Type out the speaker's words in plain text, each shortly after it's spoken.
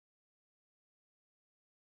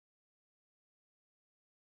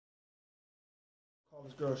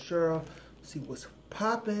This girl Cheryl, see what's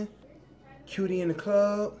popping. Cutie in the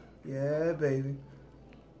club. Yeah, baby.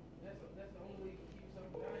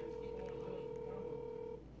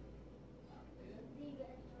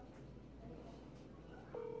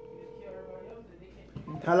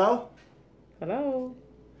 Hello? Hello?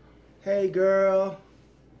 Hey, girl.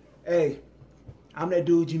 Hey, I'm that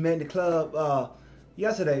dude you met in the club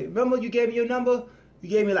yesterday. Remember you gave me your number? You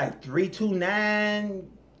gave me like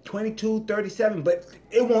 329-2237, but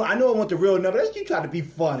it won't. I know I want the real number. That's you trying to be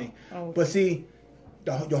funny. Oh. But see,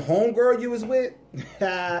 the homegirl you was with,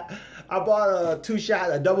 I bought 2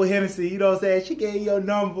 shots, a double Hennessy. You know what I'm saying? She gave you your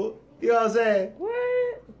number. You know what I'm saying?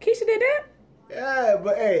 What? Keisha did that? Yeah,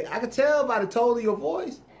 but hey, I could tell by the tone of your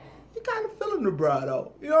voice, you kind of feeling the bra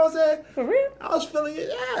though. You know what I'm saying? For real? I was feeling it.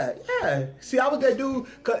 Yeah. See, I was that dude.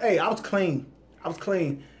 Cause hey, I was clean.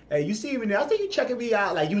 Hey, you see me now? I think you checking me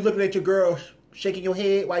out. Like you looking at your girl, shaking your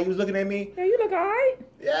head while you was looking at me. Yeah, you look alright.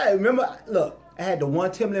 Yeah, remember? Look, I had the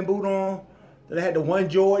one Timberland boot on. Then I had the one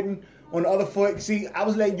Jordan on the other foot. See, I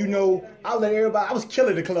was letting you know. I was letting everybody. I was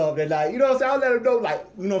killing the club that night. You know what I'm saying? I was letting them know, like,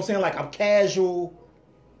 you know what I'm saying? Like I'm casual.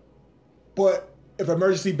 But if an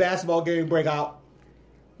emergency basketball game break out,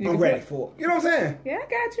 I'm ready for it. You know what I'm saying? Yeah, I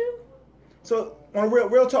got you. So on a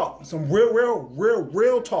real talk, some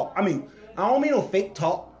real talk. I mean, I don't mean no fake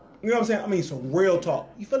talk. You know what I'm saying? I mean some real talk.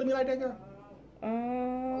 You feeling me like that, girl?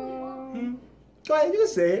 Go ahead, you can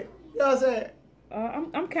say it. You know what I'm saying?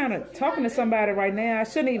 I'm kind of talking to somebody right now. I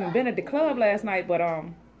shouldn't even been at the club last night, but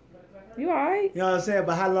you alright? You know what I'm saying?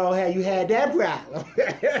 But how long have you had that problem?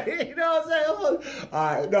 You know what I'm saying?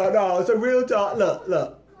 All right, no, it's a real talk.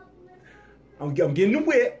 Look. I'm getting the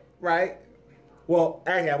whip, right? Well,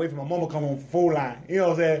 actually, I wait for my mama to come on full line. You know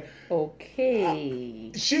what I'm saying?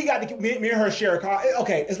 Okay. She got to me and her share a car.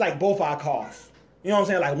 Okay, it's like both our cars. You know what I'm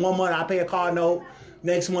saying? Like 1 month I pay a car note.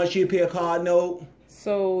 Next month she'll pay a car note.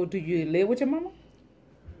 So, do you live with your mama?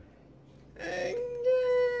 Yeah.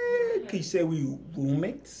 Can you say we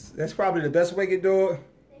roommates? That's probably the best way to do it.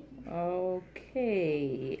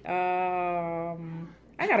 Okay. I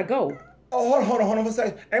gotta go. Oh, hold on for a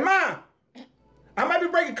second. Hey, Mom! I might be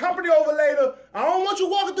bringing company over later. I don't want you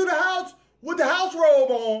walking through the house with the house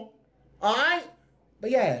robe on. All right?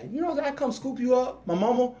 But yeah, you know, I come scoop you up. My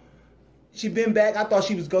mama, she been back. I thought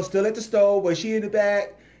she was still at the stove, but she in the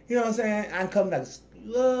back. You know what I'm saying? I come like,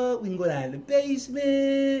 look, we can go down in the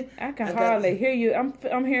basement. I can hardly hear you.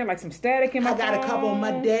 I'm hearing like some static in my phone. I got a couple of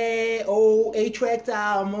my dad, old 8-track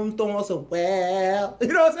album. I'm throwing some well. You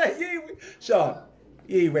know what I'm saying? Sean,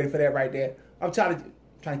 you ain't ready for that right there. I'm trying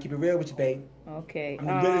to keep it real with you, babe. Okay. I'm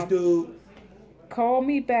the realest dude. Call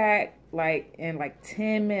me back in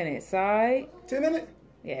 10 minutes, alright? 10 minutes?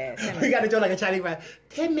 Yeah, 10 minutes. We got to do like a Chinese rap.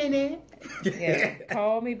 10 minutes. Yeah,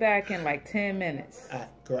 call me back in 10 minutes. All right,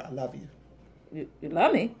 girl, I love you. You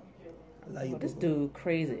love me? I love you. This dude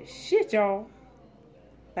crazy as shit, y'all.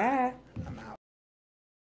 Bye.